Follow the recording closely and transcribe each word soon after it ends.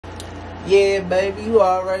Yeah, baby, you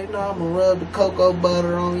already know I'ma rub the cocoa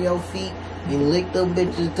butter on your feet and lick them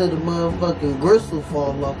bitches till the motherfucking gristle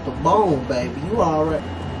fall off the bone, baby. You already.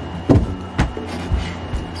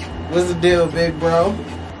 What's the deal, big bro?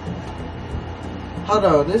 Hold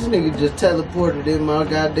on, this nigga just teleported in my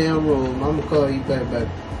goddamn room. I'ma call you back, baby.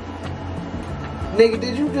 Nigga,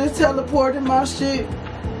 did you just teleport in my shit?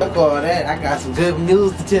 Fuck all that. I got some good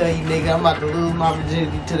news to tell you, nigga. I'm about to lose my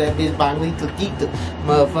virginity to that bitch Banglita Gita,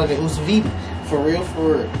 motherfucking Usavita. For real,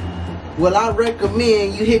 for real. Well, I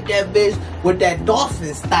recommend you hit that bitch with that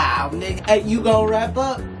Dolphin style, nigga. Hey, you gon' wrap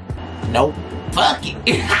up? Nope. Fuck it.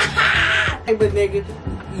 Hey, but nigga,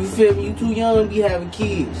 you feel me? You too young to be having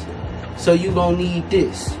kids. So you gon' need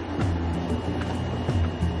this.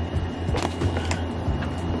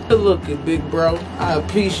 Good looking, big bro. I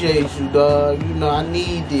appreciate you, dog. You know, I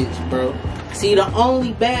need this, bro. See, the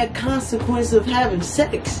only bad consequence of having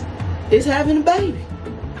sex is having a baby.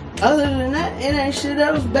 Other than that, it ain't shit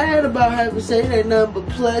else bad about having sex. It ain't nothing but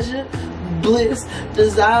pleasure, bliss,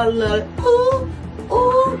 desire, love. Ooh,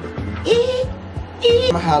 ooh,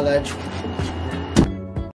 I'ma holla at you.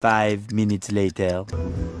 5 minutes later.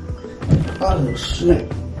 Oh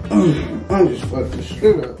shit. I just fucked the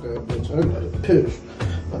shit out that bitch. I gotta piss.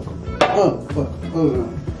 Oh fuck. Hold on.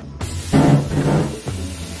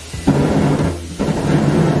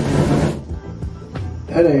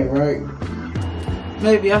 That ain't right.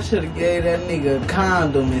 Maybe I should have gave that nigga a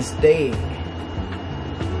condom instead.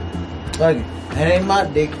 Fuck it. That ain't my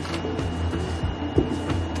dick.